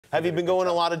Have you been going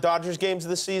to a lot of Dodgers games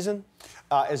this season?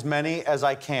 As many as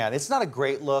I can. It's not a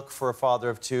great look for a father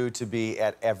of two to be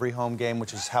at every home game,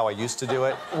 which is how I used to do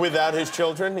it. Without his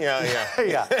children? Yeah.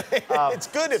 Yeah. It's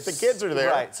good if the kids are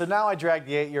there. Right. So now I drag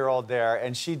the 8-year-old there,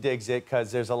 and she digs it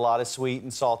because there's a lot of sweet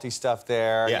and salty stuff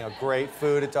there. Yeah. You know, great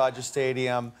food at Dodger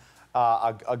Stadium,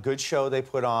 a good show they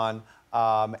put on.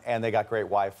 And they got great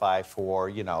Wi-Fi for,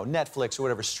 you know, Netflix or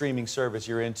whatever streaming service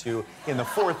you're into in the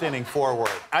 4th inning forward.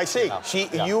 I see.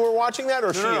 You were watching that,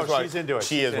 or No, no, no, she's into it.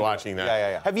 She is watching that.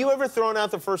 Yeah. Have you ever thrown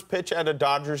out the first pitch at a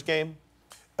Dodgers game?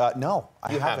 No,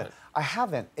 I haven't. I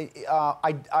haven't.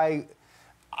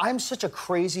 I'm such a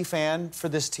crazy fan for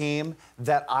this team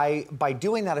that by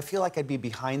doing that, I feel like I'd be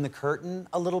behind the curtain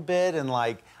a little bit, and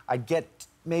like I'd get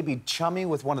maybe chummy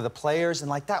with one of the players, and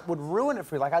like that would ruin it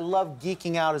for you. Like I love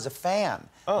geeking out as a fan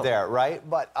there, right?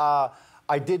 But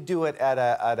I did do it at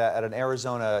an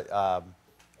Arizona.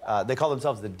 They call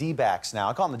themselves the D-backs now.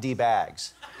 I call them the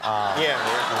D-bags.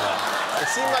 It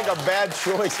seemed like a bad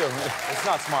choice of. It's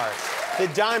not smart. The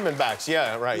Diamondbacks,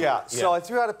 yeah, right. Yeah. So I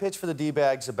threw out a pitch for the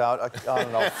D-bags about I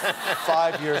don't know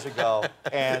 5 years ago,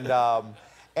 and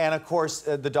of course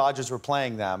the Dodgers were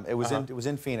playing them. It was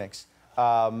in Phoenix.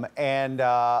 I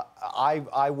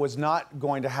was not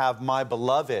going to have my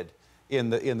beloved in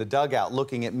the dugout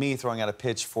looking at me throwing out a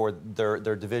pitch for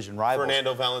their division rivals.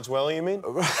 Fernando Valenzuela, you mean?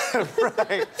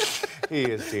 Right. He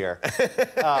is dear.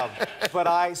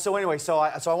 So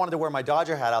I wanted to wear my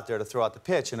Dodger hat out there to throw out the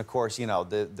pitch, and of course, you know,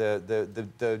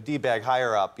 the D-bag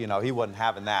higher up, you know, he wasn't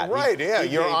having that. Right,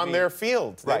 you're on their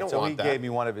field. They don't want that. He gave me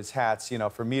one of his hats, you know,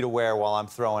 for me to wear while I'm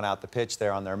throwing out the pitch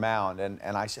there on their mound, and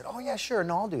I said, oh yeah, sure,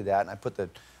 no, I'll do that, and I put the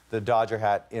Dodger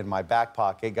hat in my back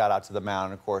pocket, got out to the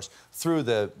mound, and of course, threw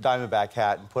the Diamondback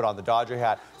hat and put on the Dodger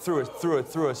hat, threw it. Oh,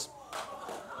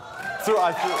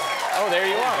 there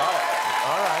you are.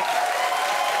 All right.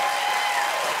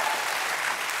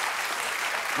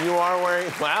 You are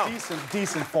wearing, wow.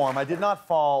 Decent form. I did not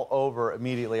fall over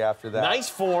immediately after that. Nice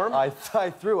form. I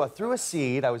threw a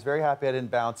seed. I was very happy I didn't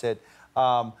bounce it.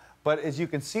 But as you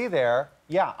can see there,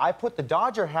 yeah, I put the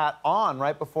Dodger hat on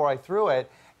right before I threw it.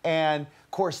 And,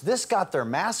 of course, this got their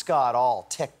mascot all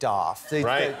ticked off. They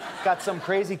got some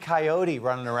crazy coyote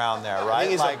running around there, right? I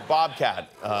think it's like a bobcat.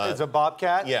 It's a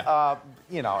bobcat? Yeah.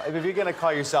 You know, if you're going to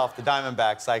call yourself the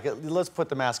Diamondbacks, like, let's put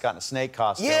the mascot in a snake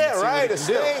costume. Yeah, right, a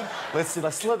snake. Let's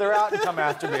slither out and come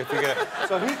after me if you're going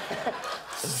to.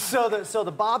 So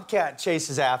the bobcat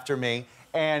chases after me,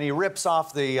 and he rips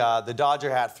off the Dodger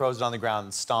hat, throws it on the ground,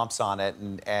 and stomps on it.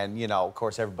 And you know, of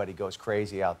course, everybody goes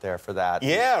crazy out there for that.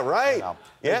 Yeah, right. You know,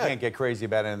 you can't get crazy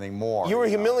about anything more. You were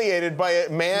humiliated by a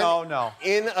man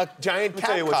in a giant cat costume. Let me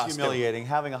tell you what's humiliating.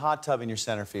 Having a hot tub in your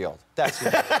center field. That's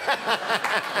humiliating.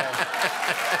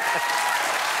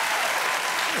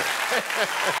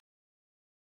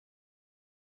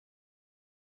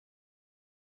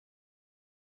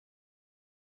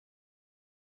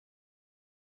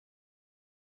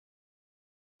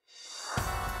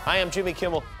 Hi, I'm Jimmy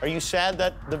Kimmel. Are you sad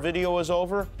that the video is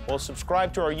over? Well,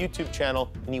 subscribe to our YouTube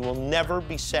channel, and you will never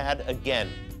be sad again,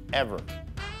 ever.